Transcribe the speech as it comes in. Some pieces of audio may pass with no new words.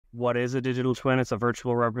what is a digital twin? It's a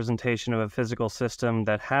virtual representation of a physical system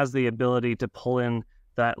that has the ability to pull in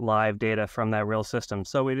that live data from that real system.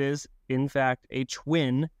 So it is, in fact, a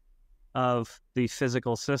twin of the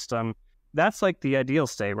physical system. That's like the ideal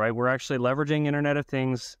state, right? We're actually leveraging Internet of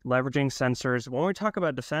Things, leveraging sensors. When we talk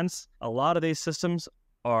about defense, a lot of these systems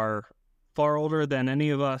are far older than any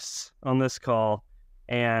of us on this call,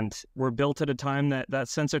 and were built at a time that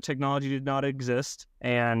sensor technology did not exist.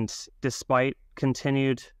 And despite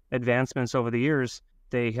continued advancements over the years,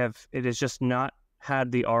 it has just not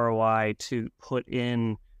had the ROI to put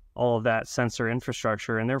in all of that sensor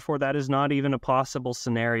infrastructure. And therefore, that is not even a possible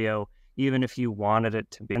scenario, even if you wanted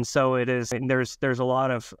it to be. And so it is, there's a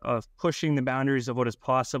lot of pushing the boundaries of what is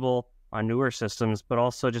possible on newer systems, but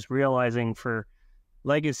also just realizing for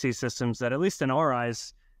legacy systems that, at least in our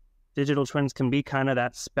eyes, digital twins can be kind of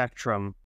that spectrum